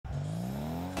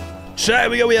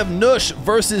Chat, we have Nush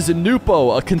versus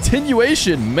Nwpo, a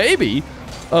continuation, maybe,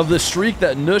 of the streak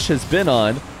that Nush has been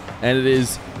on, and it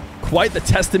is quite the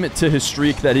testament to his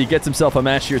streak that he gets himself a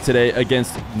match here today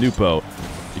against Nwpo,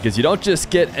 because you don't just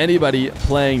get anybody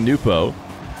playing Nwpo.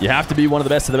 You have to be one of the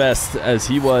best, as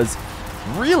he was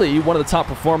really one of the top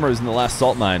performers in the last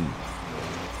Salt Mine.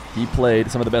 He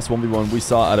played some of the best 1v1 we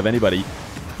saw out of anybody.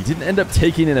 He didn't end up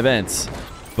taking an event,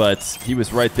 but he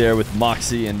was right there with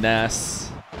Moxie and Nas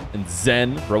and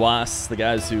Zen, Rawas, the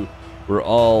guys who were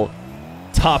all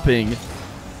topping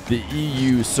the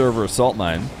EU server Salt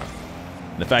Mine.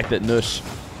 And the fact that Nush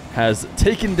has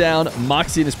taken down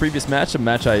Moxie in his previous match, a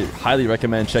match I highly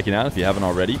recommend checking out if you haven't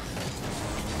already.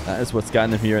 That is what's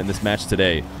gotten him here in this match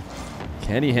today.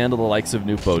 Can he handle the likes of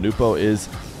Nwpo? Nwpo is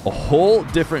a whole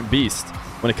different beast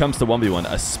when it comes to 1v1,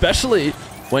 especially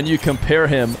when you compare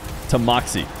him to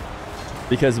Moxie.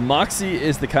 Because Moxie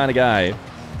is the kind of guy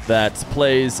that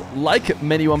plays like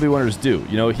many 1v1ers do.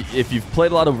 You know, if you've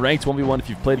played a lot of ranked 1v1, if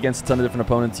you've played against a ton of different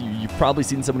opponents, you've probably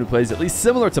seen someone who plays at least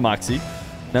similar to Moxie.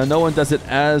 Now, no one does it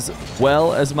as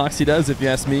well as Moxie does, if you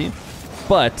ask me,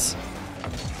 but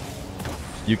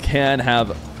you can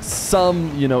have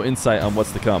some, insight on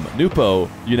what's to come. Nwpo,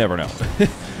 you never know.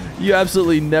 You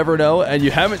absolutely never know, and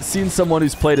you haven't seen someone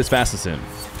who's played as fast as him.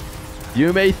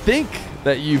 You may think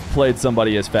that you've played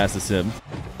somebody as fast as him,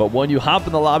 but when you hop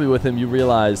in the lobby with him, you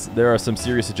realize there are some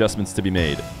serious adjustments to be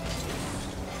made.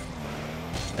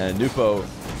 And Nwpo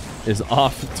is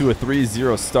off to a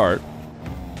 3-0 start.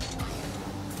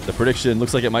 The prediction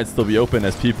looks like it might still be open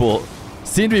as people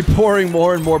seem to be pouring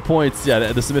more and more points.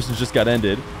 Yeah, the submissions just got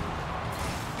ended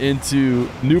into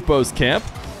Nwpo's camp.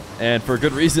 And for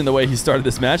good reason, the way he started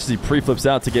this match is he pre-flips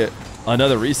out to get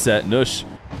another reset. Nush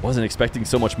wasn't expecting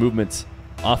so much movement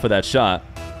off of that shot.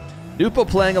 Nwpo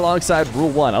playing alongside Rule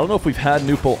 1. I don't know if we've had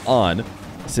Nwpo on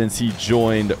since he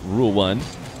joined Rule 1.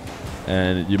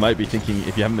 And you might be thinking,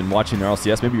 if you haven't been watching their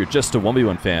LCS, maybe you're just a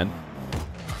 1v1 fan,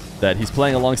 that he's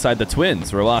playing alongside the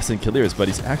twins, Rawas and Kalirs, but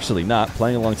he's actually not.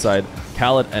 Playing alongside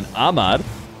Khaled and Ahmad.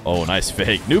 Oh, nice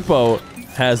fake. Nwpo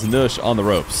has Nush on the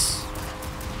ropes.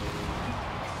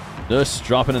 Nush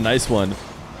dropping a nice one,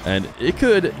 and it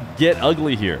could get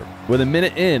ugly here. With a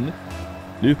minute in,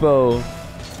 Nwpo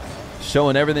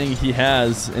showing everything he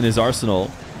has in his arsenal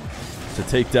to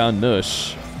take down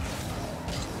Nush.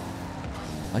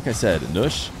 Like I said,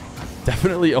 Nush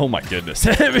definitely... Oh my goodness.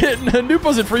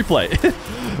 Nwpo's in free play.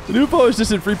 Nwpo is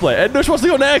just in free play. And Nush wants to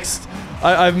go next.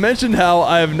 I've mentioned how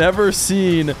I have never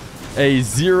seen a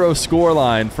 0 score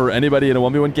line for anybody in a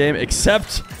 1v1 game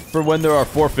except for when there are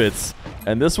forfeits.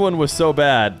 And this one was so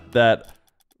bad that...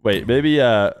 Wait, maybe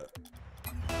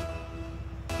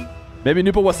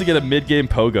Nwpo wants to get a mid-game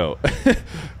pogo.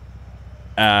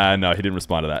 No, he didn't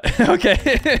respond to that.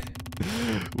 Okay.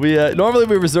 Normally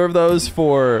we reserve those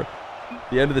for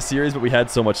the end of the series, but we had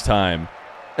so much time.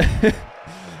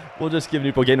 We'll just give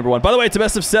Nwpo game number 1. By the way, it's a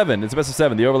best of 7. It's a best of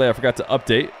 7. The overlay I forgot to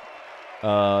update.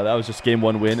 That was just game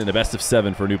 1 win and a best of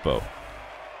 7 for Nwpo.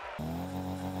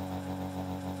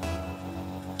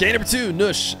 Game number 2,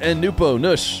 Nush and Nwpo.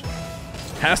 Nush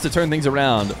has to turn things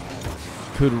around.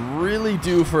 Could really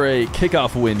do for a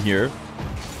kickoff win here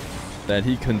that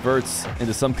he converts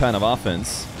into some kind of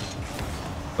offense.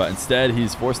 But instead,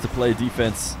 he's forced to play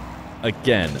defense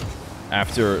again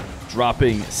after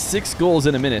dropping 6 goals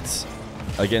in a minute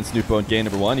against Nwpo in game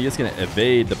number 1. He is going to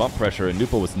evade the bump pressure, and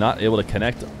Nwpo was not able to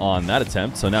connect on that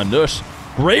attempt. So now Nush,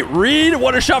 great read.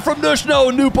 What a shot from Nush.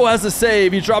 No, Nwpo has a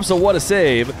save. He drops a what a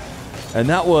save. And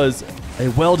that was a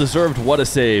well-deserved what a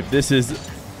save. This is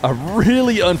a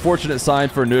really unfortunate sign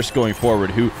for Nush going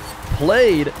forward, who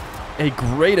played a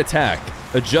great attack.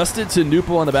 Adjusted to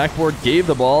Nwpo on the backboard, gave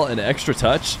the ball an extra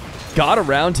touch, got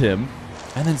around him,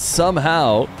 and then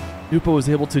somehow Nwpo was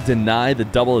able to deny the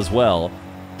double as well,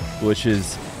 which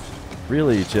is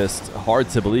really just hard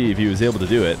to believe he was able to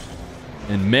do it.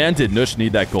 And man, did Nush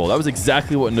need that goal. That was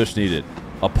exactly what Nush needed.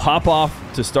 A pop-off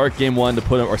to start game 1 to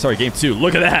put him, or sorry, game 2.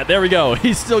 Look at that. There we go.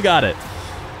 He still got it.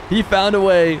 He found a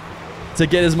way to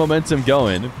get his momentum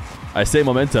going. I say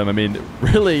momentum. I mean,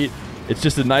 really, it's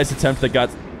just a nice attempt that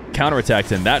got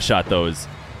counterattacked, and that shot, though, is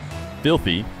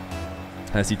filthy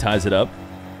as he ties it up.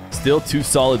 Still 2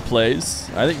 solid plays.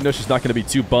 I think Nush is not going to be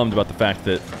too bummed about the fact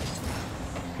that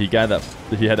he had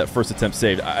that first attempt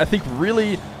saved. I think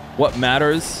really what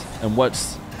matters and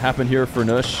what's happened here for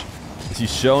Nush is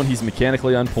he's shown he's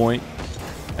mechanically on point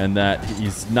and that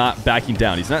he's not backing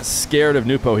down. He's not scared of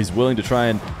Nwpo. He's willing to try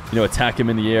and, attack him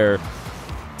in the air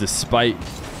despite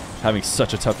having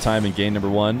such a tough time in game number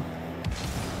 1.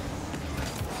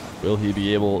 Will he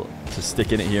be able to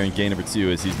stick in it here in game number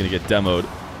 2 as he's going to get demoed?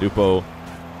 Nwpo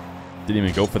Didn't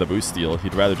even go for the boost steal.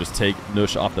 He'd rather just take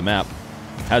Nush off the map.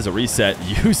 Has a reset,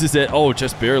 uses it. Oh,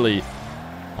 just barely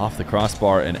off the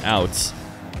crossbar and out.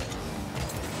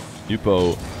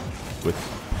 Nwpo with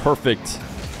perfect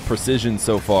precision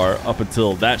so far up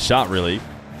until that shot, really,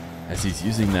 as he's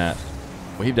using that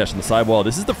wave dash on the sidewall.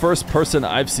 This is the first person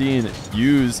I've seen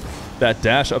use that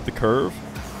dash up the curve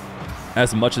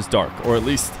as much as Dark, or at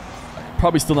least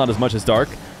probably still not as much as Dark,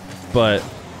 but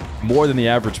more than the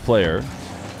average player.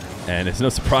 And it's no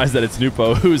surprise that it's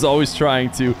Nwpo, who's always trying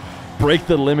to break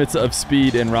the limits of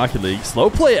speed in Rocket League. Slow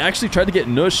play actually tried to get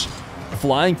Nush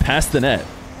flying past the net.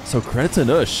 So credit to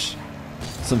Nush.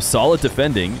 Some solid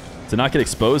defending to not get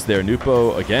exposed there.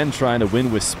 Nwpo again trying to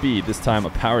win with speed. This time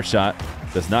a power shot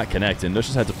does not connect. And Nush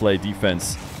has had to play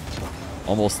defense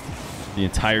almost the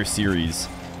entire series.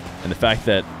 And the fact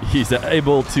that he's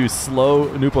able to slow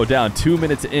Nwpo down 2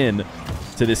 minutes in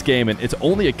to this game. And it's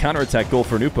only a counterattack goal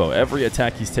for Nwpo. Every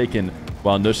attack he's taken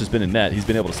while Nush has been in net, he's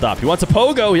been able to stop. He wants a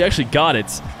pogo. He actually got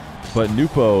it. But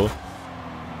Nwpo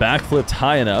backflipped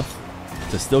high enough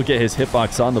to still get his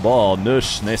hitbox on the ball.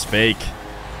 Nush, nice fake.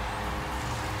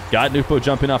 Got Nwpo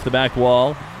jumping off the back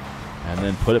wall and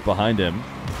then put it behind him.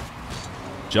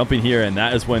 Jumping here, and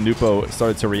that is when Nwpo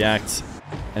started to react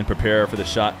and prepare for the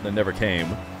shot that never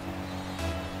came.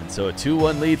 And so a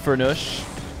 2-1 lead for Nush,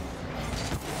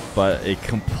 but a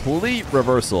complete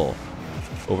reversal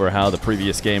over how the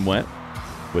previous game went,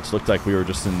 which looked like we were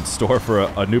just in store for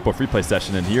a Nwpo free play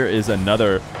session. And here is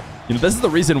another, this is the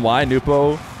reason why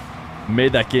Nwpo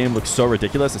made that game look so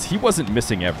ridiculous, is he wasn't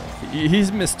missing ever.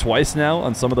 He's missed twice now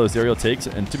on some of those aerial takes,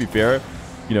 and to be fair,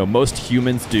 most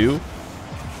humans do,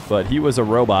 but he was a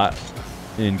robot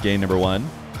in game number 1,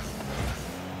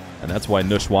 and that's why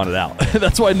Nush wanted out.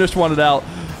 That's why Nush wanted out,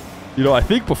 I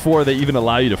think before they even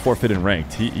allow you to forfeit in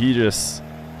ranked. He just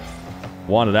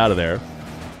wanted out of there.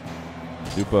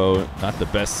 Nwpo, not the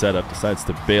best setup, decides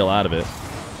to bail out of it.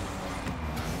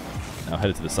 Now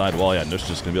headed to the side wall. Yeah, Nush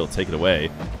just going to be able to take it away.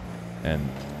 And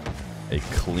a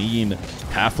clean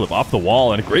half flip off the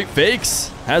wall, and great fakes.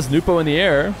 Has Nwpo in the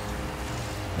air,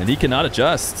 and he cannot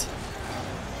adjust.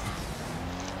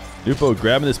 Nwpo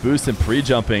grabbing this boost and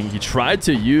pre-jumping. He tried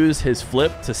to use his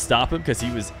flip to stop him because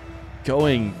he was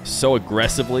going so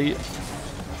aggressively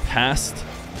past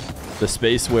the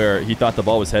space where he thought the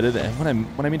ball was headed. And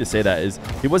what I mean to say that is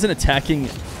he wasn't attacking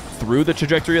through the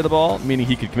trajectory of the ball, meaning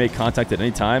he could make contact at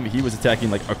any time. He was attacking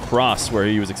like across where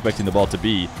he was expecting the ball to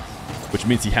be, which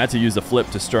means he had to use a flip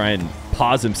to try and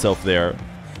pause himself there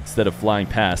instead of flying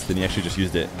past, and he actually just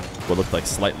used it what looked like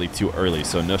slightly too early.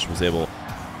 So Nush was able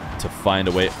to find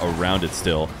a way around it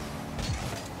still.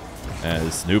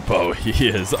 As Nwpo, he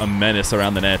is a menace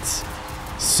around the nets.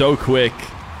 So quick,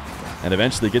 and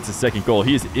eventually gets his second goal.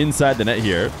 He is inside the net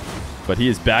here, but he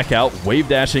is back out, wave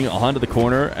dashing onto the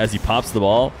corner as he pops the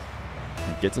ball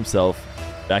and gets himself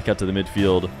back out to the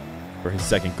midfield for his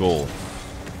second goal.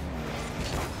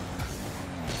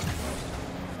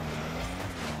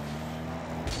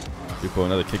 Nwpo,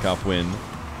 another kickoff win.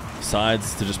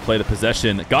 Decides to just play the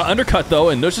possession. Got undercut, though,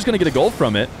 and Nush is going to get a goal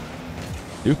from it.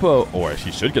 Nwpo, or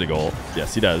he should get a goal.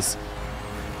 Yes, he does.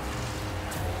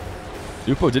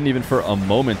 Nwpo didn't even for a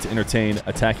moment entertain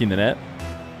attacking the net.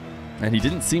 And he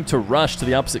didn't seem to rush to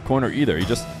the opposite corner either. He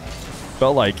just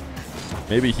felt like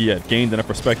maybe he had gained enough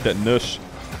respect that Nush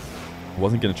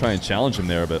wasn't going to try and challenge him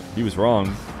there, but he was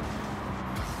wrong.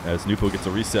 As Nwpo gets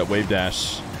a reset wave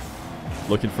dash.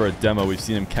 Looking for a demo. We've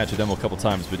seen him catch a demo a couple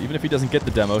times, but even if he doesn't get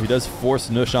the demo, he does force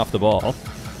Nush off the ball.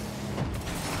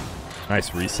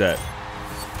 Nice reset.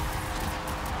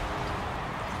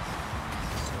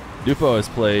 Nwpo has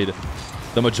played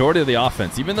the majority of the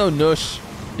offense. Even though Nush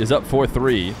is up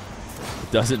 4-3, it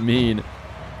doesn't mean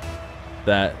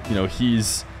that,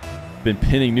 he's been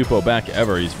pinning Nwpo back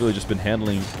ever. He's really just been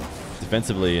handling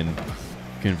defensively and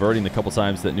converting the couple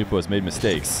times that Nwpo has made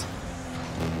mistakes.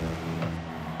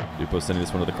 Nwpo sending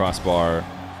this one to the crossbar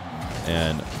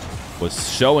and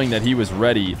was showing that he was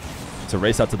ready to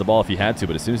race out to the ball if he had to,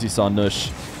 but as soon as he saw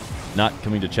Nush not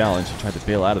coming to challenge, he tried to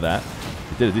bail out of that.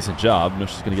 He did a decent job.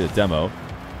 Nush is going to get a demo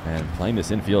and playing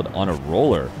this infield on a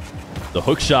roller. The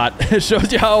hook shot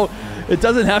shows you how it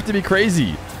doesn't have to be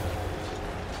crazy.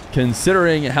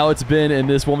 Considering how it's been in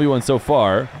this 1v1 so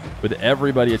far, with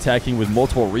everybody attacking with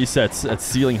multiple resets at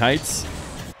ceiling heights,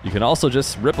 you can also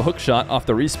just rip a hook shot off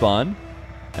the respawn.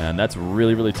 And that's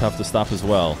really, really tough to stop as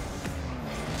well.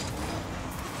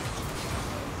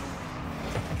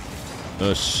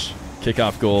 Nush,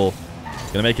 kickoff goal.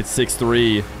 Gonna make it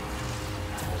 6-3.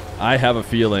 I have a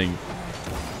feeling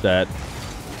that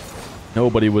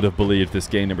nobody would have believed this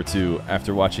game number 2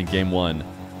 after watching game 1.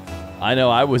 I know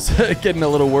I was getting a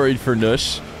little worried for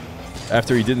Nush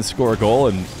after he didn't score a goal,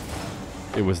 and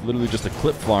it was literally just a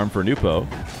clip farm for Nwpo.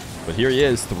 But here he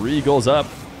is, 3 goals up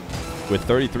with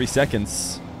 33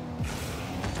 seconds.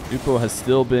 Nwpo has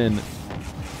still been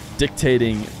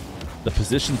dictating the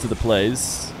positions of the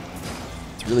plays.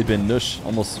 It's really been Nush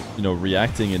almost,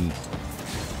 reacting and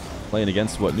playing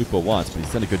against what Nwpo wants, but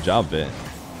he's done a good job of it.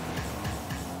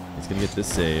 He's going to get this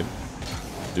save.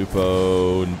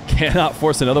 Nwpo cannot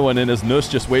force another one in as Nush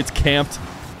just waits camped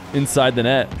inside the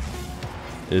net.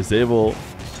 Is able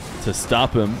to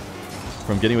stop him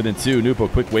from getting within 2. Nwpo,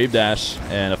 quick wave dash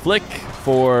and a flick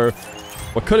for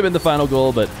what could have been the final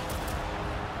goal, but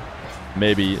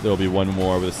maybe there'll be one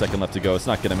more with a second left to go. It's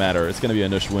not going to matter. It's going to be a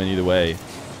Nush win either way.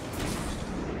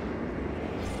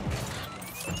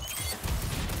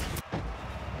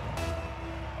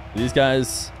 These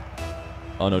guys...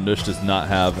 Oh no, Nush does not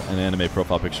have an anime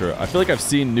profile picture. I feel like I've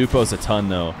seen Nwpo's a ton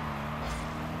though.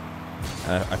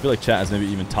 I feel like chat has maybe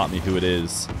even taught me who it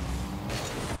is.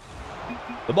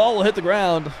 The ball will hit the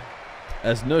ground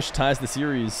as Nush ties the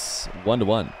series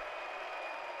 1-1.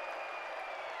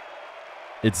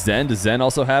 It's Zen. Does Zen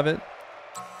also have it?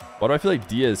 Why do I feel like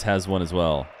Diaz has one as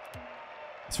well?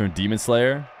 It's from Demon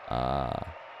Slayer.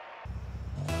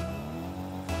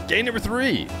 Game number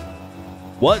 3.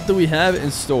 What do we have in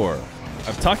store?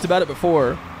 I've talked about it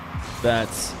before, that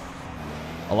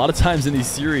a lot of times in these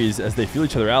series, as they feel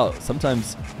each other out,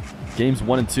 sometimes games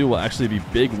 1 and 2 will actually be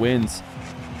big wins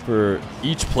for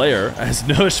each player as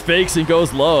Nush fakes and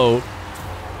goes low.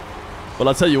 But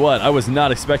I'll tell you what, I was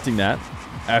not expecting that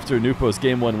after Nwpo's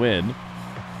game 1 win.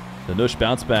 The Nush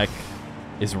bounce back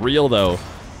is real though,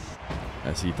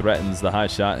 as he threatens the high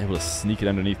shot, able to sneak it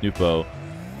underneath Nwpo.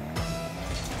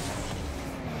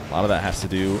 A lot of that has to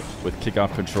do with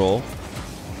kickoff control,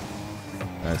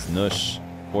 as Nush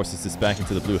forces this back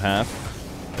into the blue half.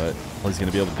 But all he's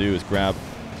going to be able to do is grab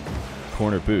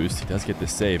corner boost. He does get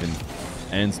this save and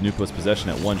ends Nwpo's possession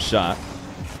at 1 shot.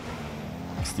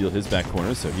 Steal his back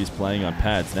corner, so he's playing on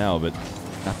pads now, but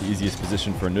not the easiest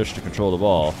position for Nush to control the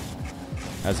ball.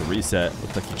 Has a reset.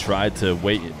 Looks like he tried to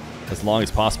wait as long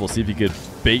as possible, see if he could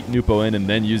bait Nwpo in and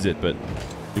then use it, but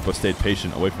Nwpo stayed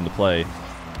patient away from the play.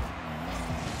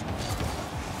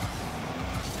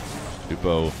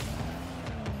 Nwpo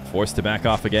forced to back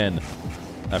off again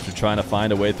after trying to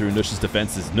find a way through Nush's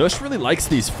defenses. Nush really likes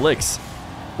these flicks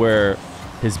where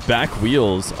his back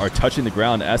wheels are touching the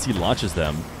ground as he launches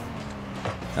them.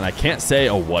 And I can't say,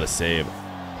 oh, what a save.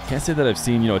 I can't say that I've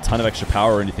seen, a ton of extra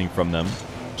power or anything from them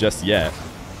just yet.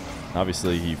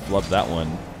 Obviously, he flubbed that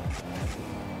one.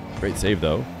 Great save,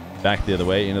 though. Back the other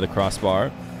way into the crossbar.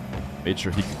 Made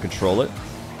sure he could control it.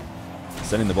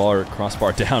 Sending the ball or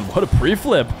crossbar down. What a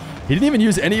pre-flip. He didn't even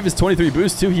use any of his 23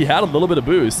 boosts, too. He had a little bit of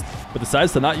boost, but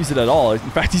decides to not use it at all. In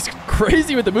fact, he's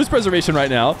crazy with the boost preservation right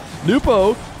now.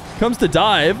 Nwpo comes to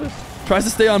dive, tries to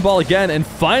stay on ball again, and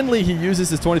finally he uses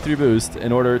his 23 boost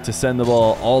in order to send the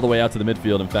ball all the way out to the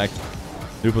midfield. In fact,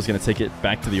 Nwpo's going to take it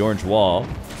back to the orange wall.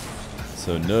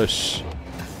 So Nush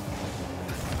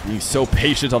being so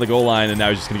patient on the goal line, and now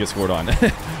he's just going to get scored on.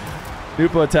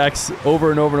 Nwpo attacks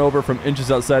over and over and over from inches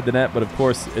outside the net, but of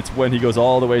course, it's when he goes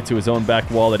all the way to his own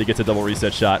back wall that he gets a double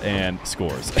reset shot and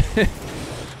scores.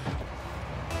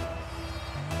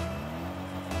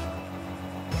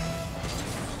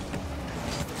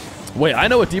 Wait, I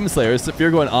know what Demon Slayer is. Feer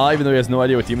going, even though he has no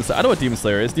idea what Demon Slayer is. I know what Demon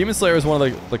Slayer is. Demon Slayer is one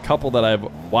of the couple that I've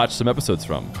watched some episodes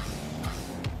from.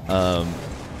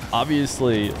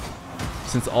 Obviously,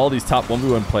 since all these top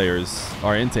 1v1 players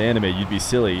are into anime, you'd be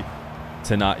silly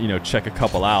to not, check a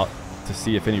couple out to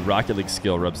see if any Rocket League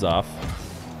skill rubs off.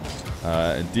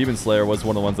 And Demon Slayer was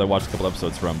one of the ones I watched a couple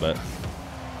episodes from, but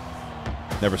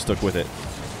never stuck with it.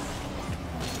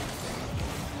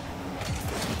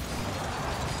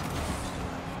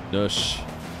 Nush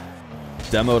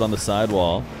demoed on the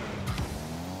sidewall.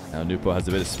 Now Nwpo has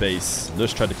a bit of space.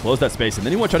 Nush tried to close that space, and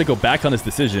then he wanted to try to go back on his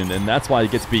decision, and that's why he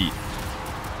gets beat.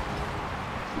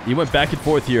 He went back and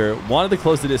forth here, wanted to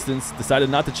close the distance, decided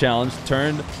not to challenge,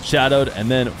 turned, shadowed,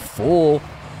 and then full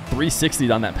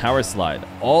 360'd on that power slide,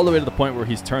 all the way to the point where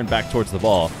he's turned back towards the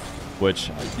ball, which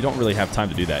you don't really have time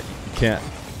to do that. You can't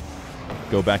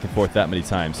go back and forth that many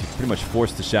times. He's pretty much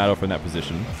forced to shadow from that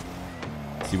position.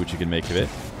 See what you can make of it.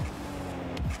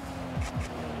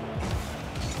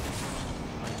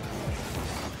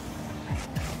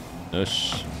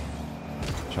 Nush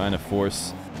trying to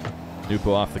force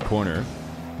Nwpo off the corner.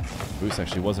 Boost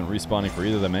actually wasn't respawning for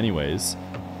either of them anyways.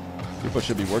 Nwpo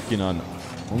should be working on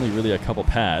only really a couple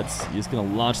pads. He's going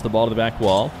to launch the ball to the back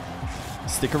wall.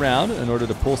 Stick around in order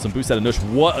to pull some boost out of Nush.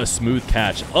 What a smooth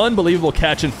catch. Unbelievable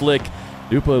catch and flick.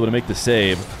 Nwpo able to make the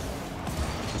save.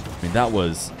 I mean, that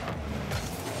was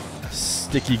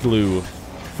sticky glue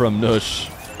from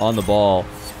Nush on the ball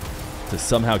to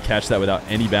somehow catch that without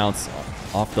any bounce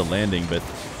off the landing, but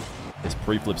his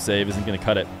pre-flip save isn't going to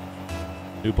cut it.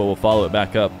 Nwpo will follow it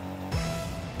back up.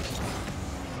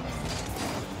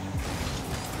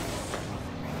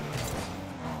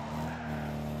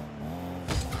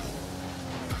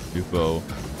 Nwpo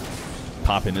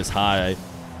popping this high.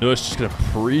 Nush just going to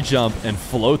pre-jump and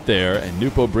float there, and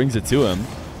Nwpo brings it to him.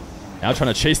 Now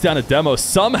trying to chase down a demo.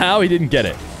 Somehow he didn't get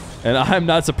it. And I'm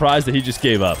not surprised that he just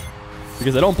gave up,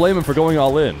 because I don't blame him for going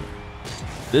all in.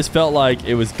 This felt like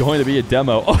it was going to be a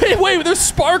demo. Oh, hey, wait, there's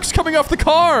sparks coming off the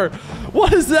car.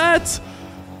 What is that?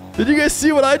 Did you guys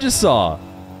see what I just saw?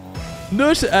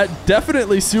 Nush at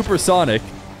definitely supersonic,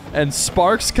 and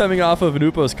sparks coming off of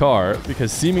Nwpo's car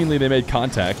because seemingly they made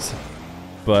contact,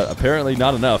 but apparently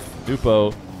not enough.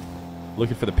 Nwpo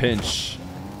looking for the pinch.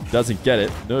 Doesn't get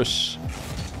it. Nush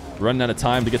running out of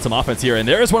time to get some offense here, and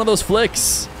there's one of those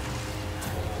flicks.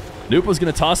 Nwpo's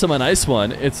going to toss him a nice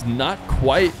one. It's not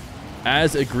quite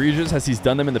as egregious as he's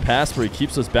done them in the past, where he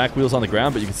keeps those back wheels on the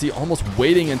ground, but you can see almost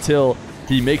waiting until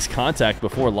he makes contact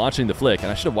before launching the flick.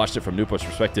 And I should have watched it from Nwpo's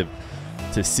perspective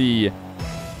to see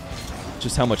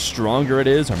just how much stronger it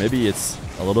is, or maybe it's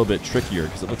a little bit trickier,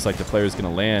 because it looks like the player's going to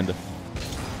land.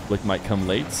 Flick might come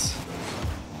late,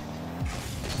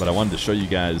 but I wanted to show you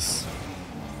guys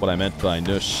what I meant by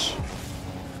Nush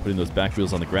putting those back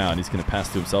wheels on the ground. He's going to pass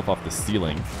to himself off the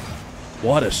ceiling.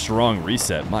 What a strong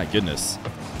reset. My goodness.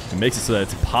 It makes it so that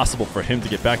it's impossible for him to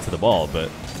get back to the ball,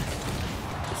 but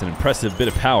it's an impressive bit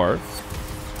of power.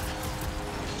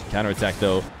 Counterattack,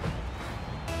 though,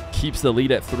 keeps the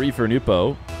lead at 3 for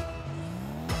Nwpo.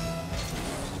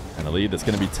 And a lead that's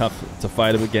going to be tough to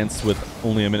fight against with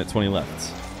only 1:20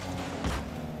 left.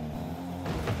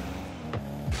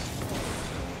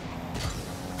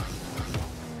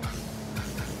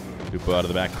 Nwpo out of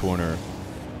the back corner.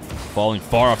 Falling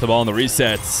far off the ball in the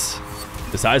resets.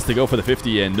 Decides to go for the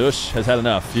 50, and Nush has had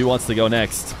enough. He wants to go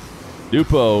next.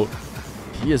 Nwpo,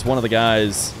 he is one of the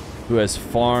guys who has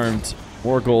farmed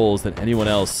more goals than anyone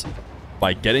else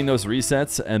by getting those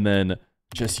resets and then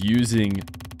just using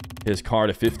his car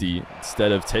to 50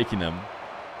 instead of taking them.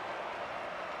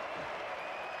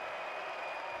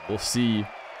 We'll see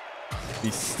if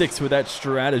he sticks with that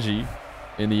strategy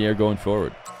in the air going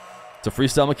forward. It's a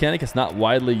freestyle mechanic. It's not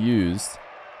widely used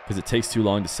because it takes too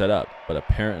long to set up, but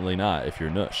apparently not if you're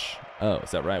Nush. Oh,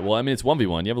 is that right? Well, I mean, it's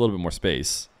 1v1. You have a little bit more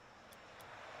space.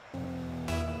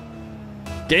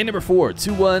 Game number 4,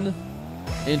 2-1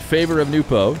 in favor of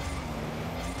Nwpo.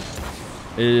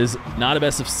 It is not a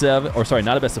best of 7, or sorry,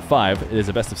 not a best of 5. It is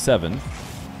a best of 7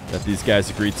 that these guys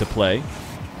agreed to play.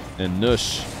 And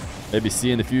Nush, maybe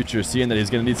seeing the future, seeing that he's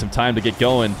going to need some time to get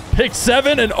going. Pick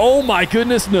 7, and oh my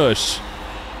goodness, Nush.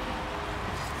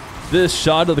 This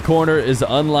shot to the corner is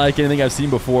unlike anything I've seen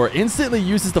before. Instantly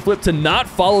uses the flip to not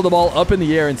follow the ball up in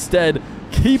the air. Instead,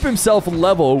 keep himself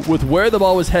level with where the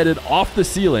ball was headed off the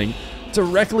ceiling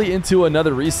directly into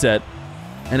another reset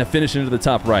and a finish into the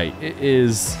top right.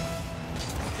 It's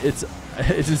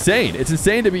insane. It's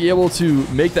insane to be able to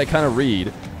make that kind of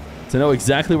read, to know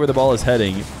exactly where the ball is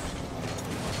heading.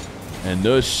 And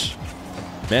Nush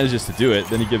manages to do it.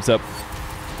 Then he gives up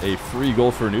a free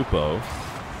goal for Nwpo,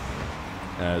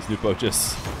 as Nwpo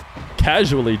just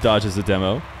casually dodges a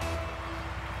demo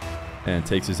and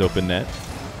takes his open net.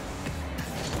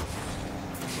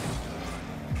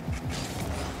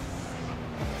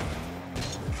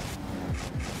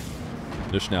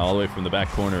 Nush now all the way from the back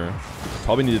corner.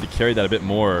 Probably needed to carry that a bit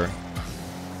more.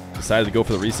 Decided to go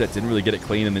for the reset, didn't really get it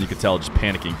clean, and then you could tell just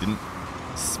panicking. Didn't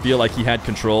feel like he had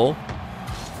control,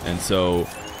 and so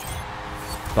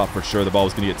thought for sure the ball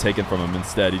was going to get taken from him.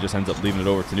 Instead, he just ends up leaving it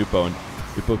over to Nwpo, and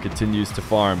Nwpo continues to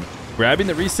farm, grabbing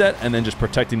the reset and then just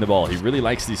protecting the ball. He really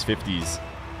likes these 50s.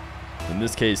 In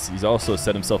this case, he's also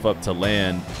set himself up to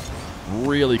land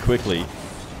really quickly,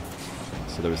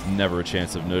 so there was never a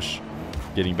chance of Nush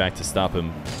getting back to stop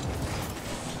him.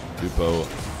 Nwpo,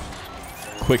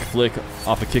 quick flick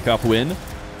off a kickoff win.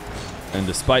 And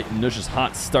despite Nush's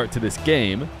hot start to this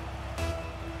game,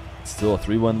 it's still a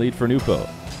 3-1 lead for Nwpo.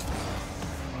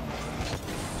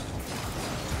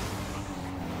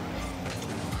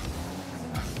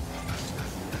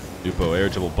 Nwpo air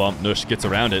dribble bump. Nush gets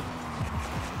around it,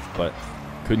 but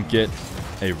couldn't get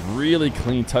a really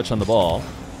clean touch on the ball.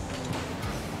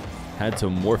 Had to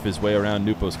morph his way around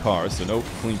Nwpo's car, so no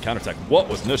clean counterattack. What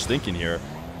was Nush thinking here?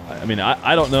 I mean,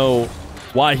 I don't know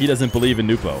why he doesn't believe in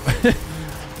Nwpo.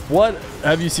 What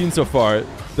have you seen so far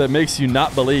that makes you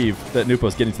not believe that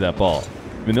Nwpo's getting to that ball?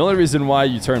 I mean, the only reason why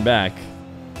you turn back,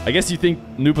 I guess you think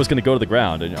Nwpo's going to go to the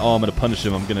ground and, oh, I'm going to punish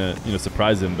him, I'm going to,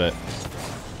 surprise him, but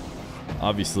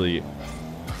obviously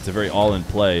it's a very all-in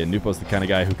play, and Nwpo's the kind of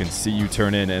guy who can see you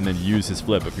turn in and then use his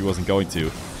flip if he wasn't going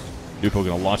to. Nwpo going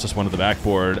to launch this one to the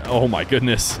backboard. Oh my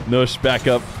goodness. Nush back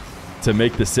up to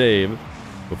make the save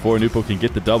before Nwpo can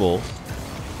get the double.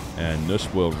 And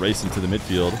Nush will race into the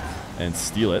midfield and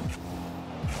steal it.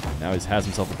 Now he has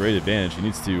himself a great advantage. He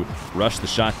needs to rush the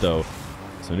shot though,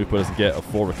 so Nwpo doesn't get a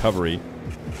full recovery.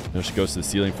 Nush goes to the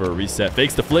ceiling for a reset.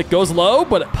 Fakes the flick, goes low,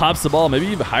 but it pops the ball maybe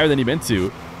even higher than he meant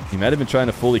to. He might have been trying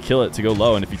to fully kill it to go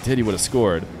low, and if he did, he would have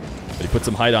scored. But he put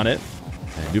some height on it,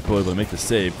 and Nwpo able to make the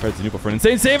save. Credit to Nwpo for an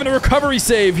insane save and a recovery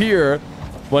save here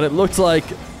when it looked like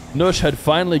Nush had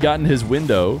finally gotten his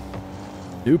window.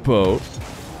 Nwpo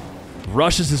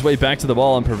rushes his way back to the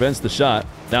ball and prevents the shot.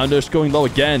 Now Nush going low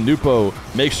again. Nwpo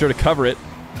makes sure to cover it.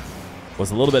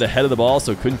 Was a little bit ahead of the ball,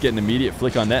 so couldn't get an immediate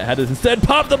flick on net. Had to instead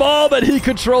pop the ball, but he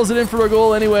controls it in for a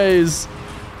goal anyways.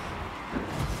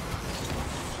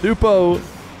 Nwpo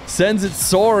sends it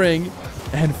soaring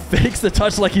and fakes the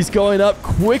touch like he's going up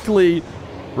quickly.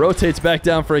 Rotates back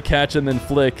down for a catch and then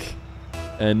flick.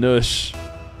 And Nush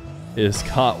is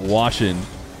caught washing.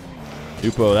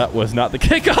 Nwpo, that was not the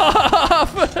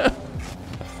kickoff.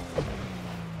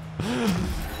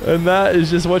 And that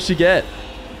is just what you get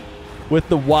with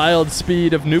the wild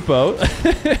speed of Nwpo.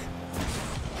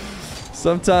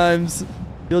 Sometimes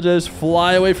he'll just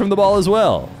fly away from the ball as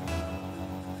well.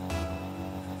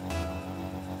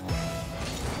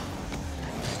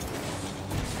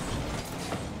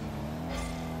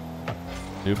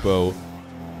 Nwpo,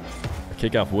 a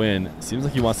kickoff win. Seems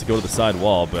like he wants to go to the side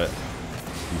wall, but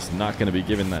he's not going to be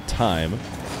given that time.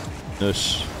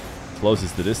 Nush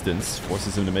closes the distance,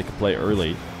 forces him to make a play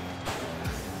early.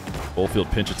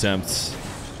 Full-field pinch attempts.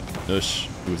 Nush,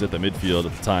 who was at the midfield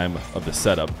at the time of the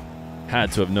setup,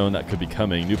 had to have known that could be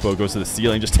coming. Nwpo goes to the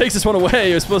ceiling, just takes this one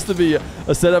away. It was supposed to be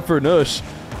a setup for Nush.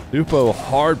 Nwpo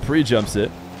hard pre-jumps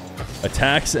it,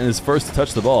 attacks, and is first to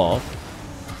touch the ball.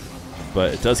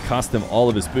 But it does cost him all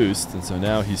of his boost, and so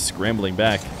now he's scrambling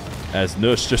back as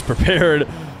Nush just prepared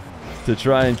to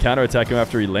try and counterattack him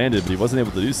after he landed, but he wasn't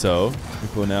able to do so.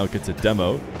 Nwpo now gets a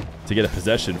demo to get a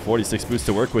possession. 46 boost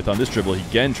to work with on this dribble. He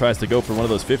again tries to go for one of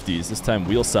those 50s, this time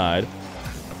wheel side.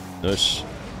 Nush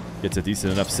gets a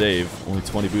decent enough save. Only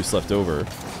 20 boosts left over.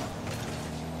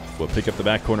 Will pick up the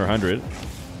back corner 100.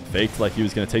 Faked like he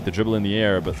was going to take the dribble in the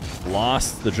air, but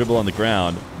lost the dribble on the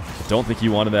ground. I don't think he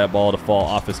wanted that ball to fall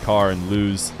off his car and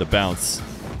lose the bounce.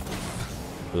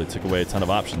 Really took away a ton of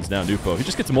options. Now Nwpo, he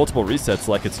just gets multiple resets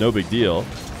like it's no big deal.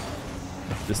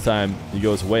 This time he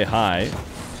goes way high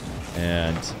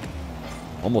and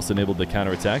almost enabled the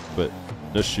counterattack, but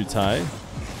Nush shoots high.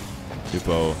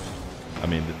 Nwpo, I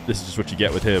mean, this is just what you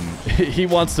get with him. He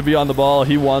wants to be on the ball.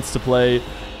 He wants to play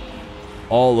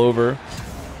all over,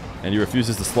 and he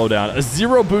refuses to slow down. A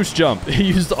 0 boost jump. He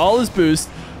used all his boost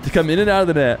to come in and out of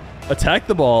the net, attack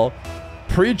the ball,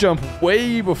 pre-jump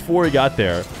way before he got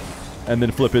there, and then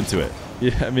flip into it.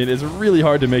 Yeah, I mean, it's really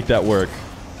hard to make that work.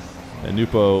 And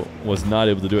Nwpo was not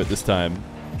able to do it this time.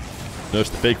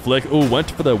 Notice the fake flick. Ooh,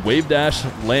 went for the wave dash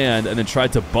land and then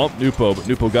tried to bump Nwpo, but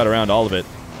Nwpo got around all of it.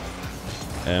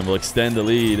 And will extend the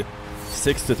lead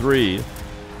 6-3.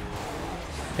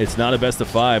 It's not a best of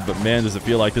 5, but man, does it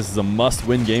feel like this is a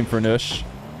must-win game for Nush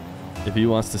if he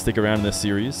wants to stick around in this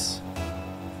series.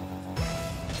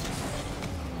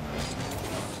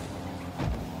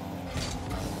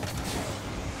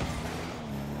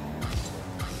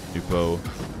 Nwpo,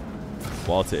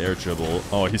 wall to air dribble.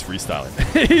 Oh, he's freestyling.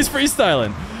 He's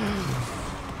freestyling.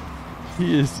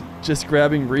 He is just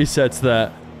grabbing resets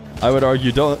that I would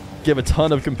argue don't give a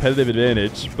ton of competitive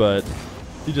advantage, but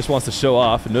he just wants to show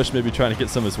off. Nush may be trying to get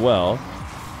some as well.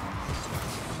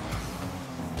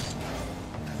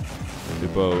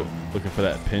 Nwpo looking for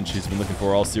that pinch he's been looking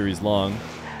for all series long.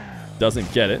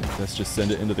 Doesn't get it. Let's just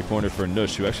send it into the corner for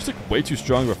Nush, who actually took way too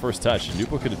strong of a first touch.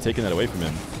 Nwpo could have taken that away from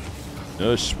him.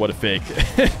 Nush, what a fake.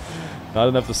 Not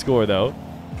enough to score, though.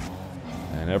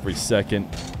 And every second,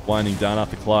 winding down off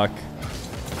the clock,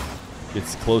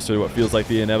 gets closer to what feels like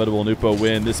the inevitable Nwpo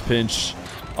win. This pinch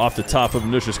off the top of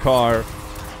Nush's car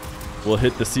will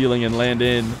hit the ceiling and land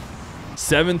in.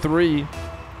 7-3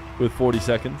 with 40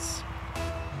 seconds.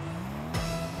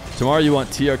 Tomorrow you want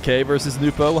TRK versus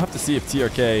Nwpo. We'll have to see if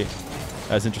TRK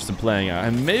has interest in playing.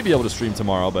 I may be able to stream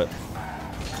tomorrow, but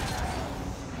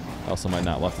I also might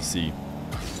not. We'll have to see.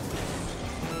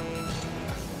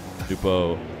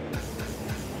 Nwpo,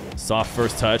 soft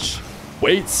first touch,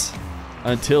 waits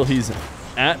until he's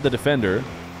at the defender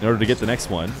in order to get the next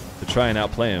one to try and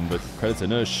outplay him, but credit to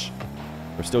Nush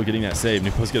for still getting that save.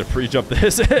 Nwpo's going to pre-jump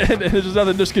this, and there's just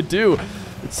nothing Nush could do.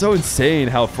 It's so insane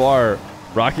how far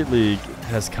Rocket League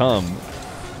has come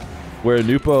where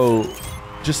Nwpo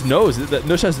just knows that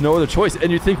Nush has no other choice.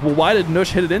 And you think, well, why did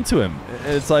Nush hit it into him?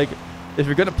 And it's like, if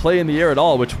you're going to play in the air at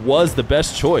all, which was the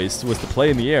best choice, was to play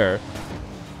in the air,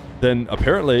 then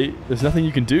apparently there's nothing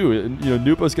you can do. And, you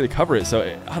know, Nwpo's going to cover it.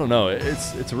 So I don't know.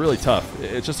 It's really tough.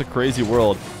 It's just a crazy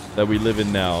world that we live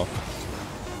in now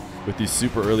with these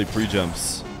super early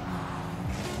pre-jumps.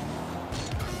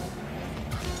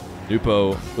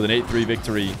 Nwpo with an 8-3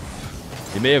 victory.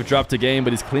 He may have dropped a game,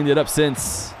 but he's cleaned it up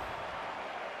since.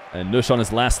 And Nush on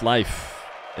his last life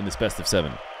in this best of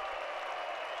 7.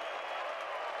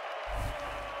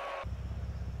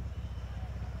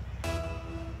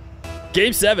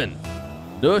 Game 7.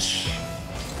 Nush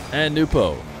and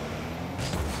Nwpo.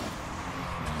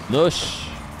 Nush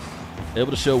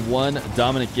able to show one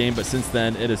dominant game, but since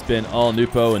then it has been all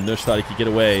Nwpo, and Nush thought he could get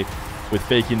away with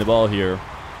faking the ball here.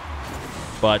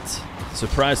 But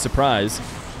surprise, surprise,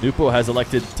 Nwpo has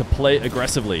elected to play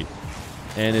aggressively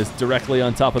and is directly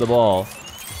on top of the ball.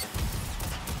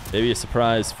 Maybe a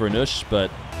surprise for Nush,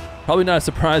 but probably not a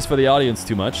surprise for the audience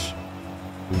too much,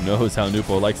 who knows how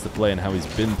Nwpo likes to play and how he's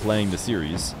been playing the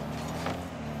series.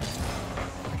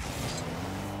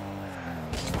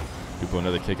 Nwpo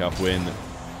another kickoff win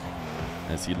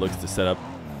as he looks to set up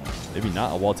maybe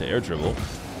not a wall to air dribble.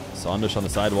 Saw Nush on the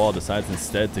sidewall, decides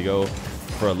instead to go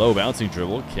for a low bouncing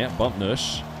dribble. Can't bump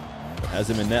Nush, but has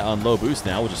him in net on low boost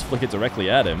now. We'll just flick it directly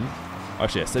at him.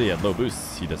 Actually, I said he had low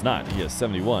boosts. He does not. He has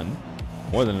 71.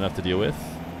 More than enough to deal with.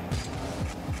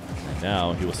 And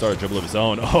now he will start a dribble of his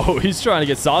own. Oh, he's trying to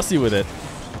get saucy with it.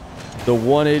 The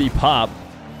 180 pop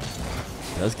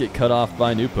does get cut off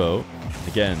by Nwpo.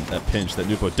 Again, that pinch that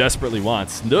Nwpo desperately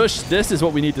wants. Nush, this is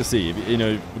what we need to see. You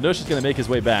know, Nush is going to make his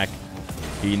way back.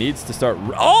 He needs to start.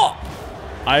 Oh!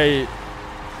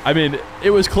 I mean, it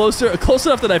was close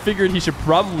enough that I figured he should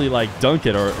probably like dunk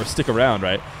it or stick around,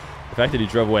 right? The fact that he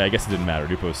drove away, I guess it didn't matter.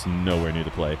 Nwpo's nowhere near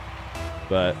the play.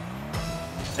 But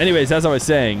anyways, as I was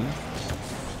saying,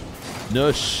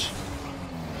 Nush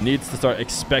needs to start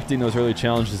expecting those early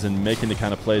challenges and making the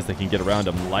kind of plays that can get around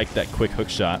him, like that quick hook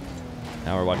shot.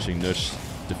 Now we're watching Nush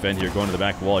defend here, going to the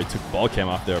back wall. He took ball cam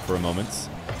off there for a moment.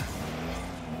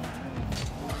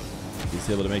 He's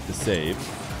able to make the save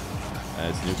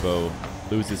as Nwpo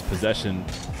loses possession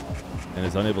and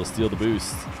is unable to steal the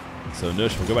boost. So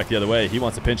Nush will go back the other way. He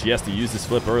wants a pinch. He has to use this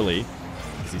flip early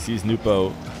as he sees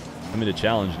Nwpo coming to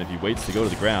challenge, and if he waits to go to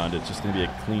the ground, it's just going to be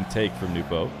a clean take from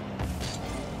Nwpo.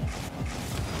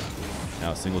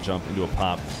 Now a single jump into a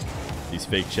pop. These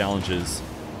fake challenges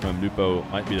from Nwpo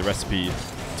might be the recipe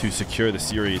to secure the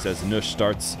series as Nush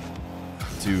starts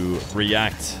to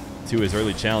react to his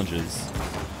early challenges.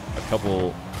 A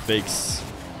couple fakes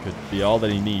could be all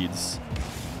that he needs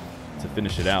to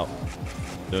finish it out.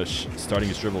 Nush starting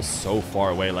his dribble so far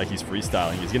away, like he's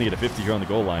freestyling. He's going to get a 50 here on the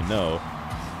goal line. No.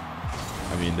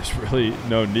 I mean, there's really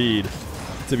no need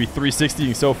to be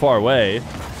 360ing so far away.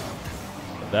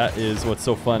 But that is what's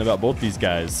so fun about both these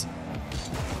guys.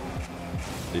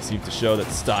 They seem to show that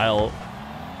style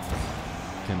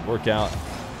can work out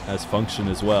as function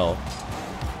as well.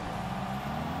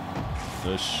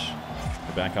 Nush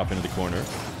back up into the corner.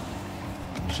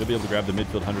 Should be able to grab the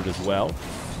midfield 100 as well.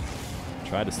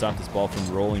 Try to stop this ball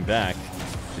from rolling back.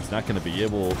 He's not going to be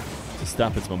able to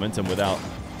stop its momentum without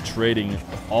trading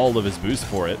all of his boost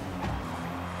for it.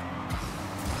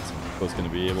 So Nwpo's going to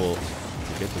be able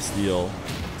to get the steal,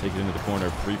 take it into the corner,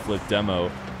 pre-flip demo.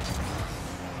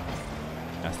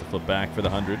 Has to flip back for the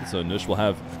 100, so Nush will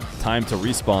have time to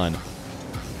respawn.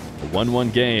 A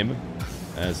 1-1 game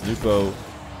as Nwpo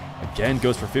again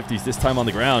goes for 50s, this time on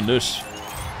the ground. Nush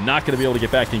not going to be able to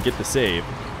get back and get the save.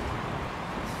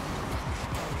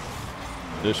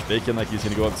 Nush faking like he's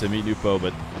going to go up to meet Nwpo,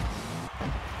 but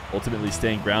ultimately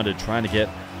staying grounded, trying to get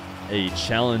a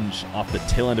challenge off the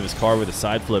tail end of his car with a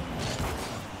side flip.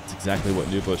 That's exactly what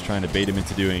Nwpo is trying to bait him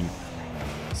into doing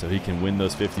so he can win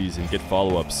those 50s and get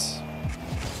follow-ups.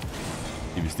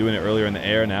 He was doing it earlier in the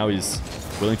air. Now he's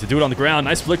willing to do it on the ground.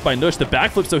 Nice flick by Nush. The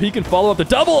backflip so he can follow up the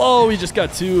double. Oh, he just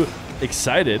got too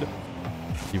excited.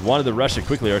 He wanted to rush it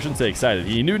quickly, or I shouldn't say excited.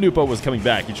 He knew Nwpo was coming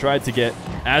back. He tried to get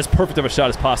as perfect of a shot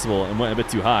as possible and went a bit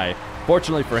too high.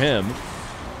 Fortunately for him,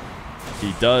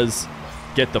 he does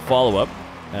get the follow-up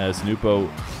as Nwpo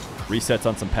resets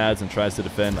on some pads and tries to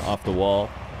defend off the wall.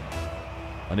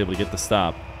 Unable to get the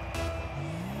stop.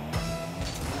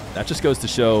 That just goes to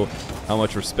show how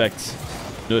much respect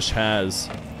Nush has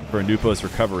for Nwpo's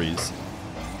recoveries.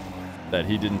 That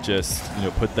he didn't just, you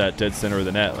know, put that dead center of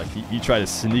the net. Like he tried to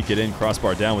sneak it in,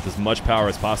 crossbar down with as much power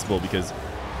as possible because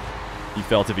he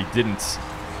felt if he didn't,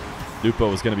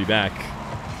 Nwpo was going to be back.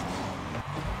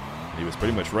 And he was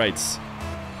pretty much right.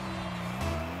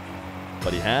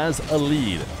 but he has a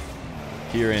lead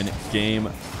here in game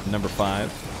number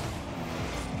 5.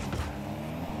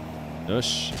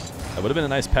 Nush, that would have been a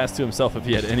nice pass to himself if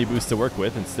he had any boost to work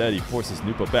with. Instead, he forces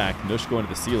Nwpo back. Nush going to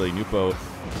the ceiling. Nwpo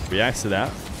reacts to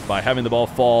that by having the ball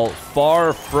fall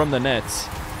far from the net,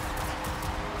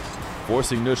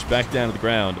 forcing Nush back down to the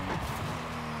ground.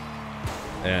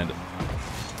 And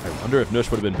I wonder if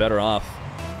Nush would have been better off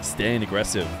staying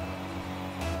aggressive.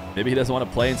 Maybe he doesn't want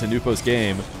to play into Nwpo's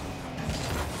game,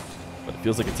 but it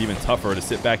feels like it's even tougher to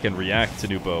sit back and react to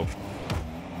Nwpo.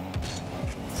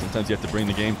 Sometimes you have to bring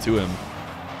the game to him,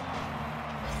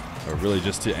 or really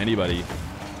just to anybody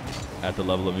at the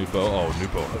level of Nwpo. Oh,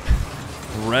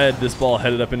 Nwpo read this ball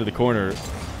headed up into the corner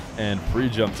and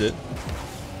pre-jumped it.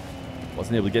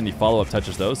 Wasn't able to get any follow-up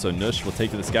touches, though, so Nush will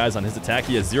take to the skies on his attack.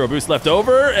 He has 0 boost left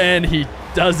over, and he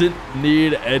doesn't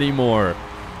need any more.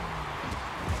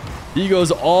 He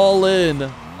goes all in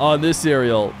on this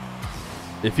aerial.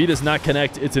 If he does not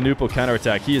connect, it's a Nwpo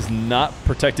counterattack. He is not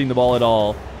protecting the ball at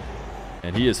all,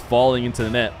 and he is falling into the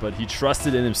net, but he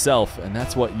trusted in himself, and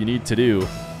that's what you need to do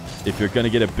if you're going to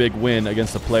get a big win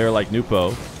against a player like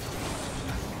Nwpo.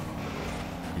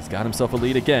 He's got himself a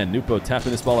lead again. Nwpo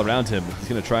tapping this ball around him. He's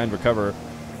going to try and recover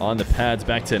on the pads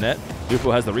back to net.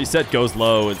 Nwpo has the reset, goes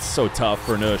low. It's so tough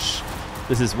for Nush.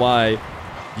 This is why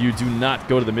you do not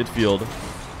go to the midfield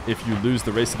if you lose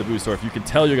the race to the boost, or if you can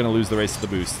tell you're going to lose the race to the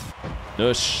boost.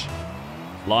 Nush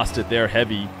lost it there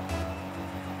heavy,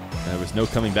 and there was no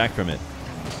coming back from it.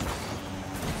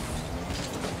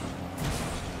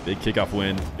 Big kickoff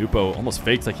win. Nwpo almost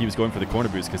faked like he was going for the corner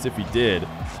boost, because if he did,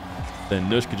 then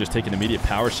Nush could just take an immediate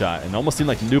power shot. And it almost seemed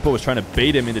like Nwpo was trying to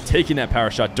bait him into taking that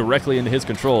power shot directly into his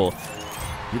control.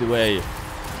 Either way,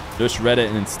 Nush read it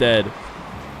and instead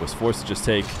was forced to just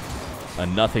take a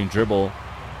nothing dribble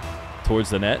towards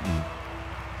the net. And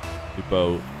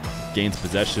Nwpo gains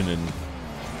possession and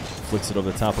flicks it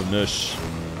over the top of Nush.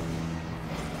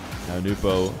 Now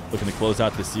Nwpo looking to close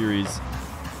out the series.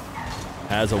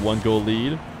 Has a 1-goal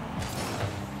lead.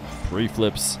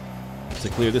 Pre-flips to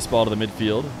clear this ball to the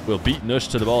midfield. Will beat Nush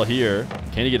to the ball here.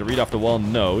 Can he get a read off the wall?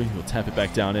 No. He'll tap it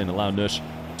back down in, allow Nush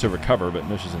to recover, but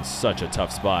Nush is in such a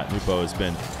tough spot. Nwpo has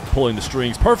been pulling the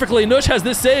strings perfectly. Nush has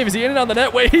this save. Is he in and on the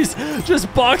net? Wait, he's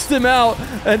just boxed him out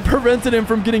and prevented him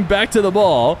from getting back to the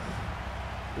ball.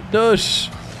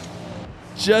 Nush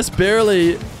just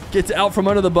barely gets out from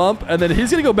under the bump, and then he's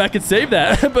going to go back and save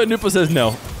that. But Nwpo says,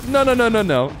 no. No, no, no, no,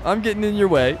 no. I'm getting in your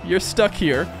way. You're stuck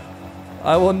here.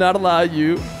 I will not allow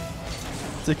you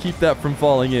to keep that from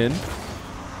falling in.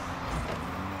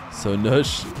 So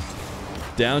Nush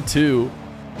down 2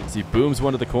 as he booms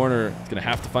one to the corner. He's going to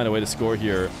have to find a way to score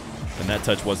here, and that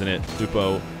touch wasn't it.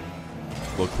 Nwpo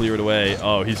will clear it away.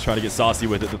 Oh, he's trying to get saucy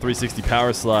with it. The 360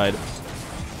 power slide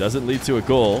doesn't lead to a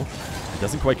goal. He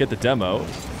doesn't quite get the demo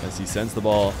as he sends the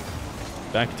ball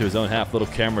back into his own half. Little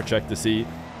camera check to see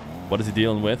what is he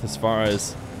dealing with as far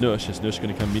as Nush. Is Nush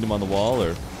going to come meet him on the wall, or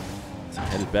is he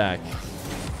headed back?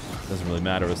 Doesn't really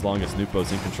matter as long as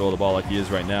Nwpo's in control of the ball like he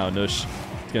is right now. Nush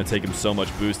is going to take him so much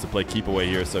boost to play keep away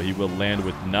here, so he will land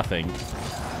with nothing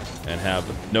and have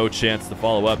no chance to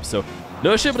follow up. So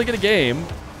Nush able to get a game,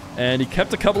 and he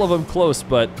kept a couple of them close,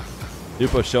 but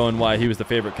Nwpo showing why he was the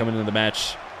favorite coming into the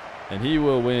match, and he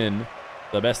will win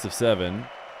the best of 7.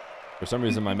 For some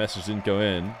reason, my message didn't go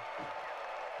in.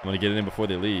 I'm going to get it in before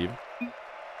they leave.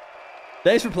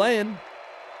 Thanks for playing.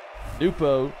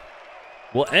 Nwpo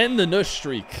will end the Nush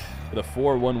streak with a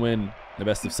 4-1 win in the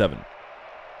best of 7.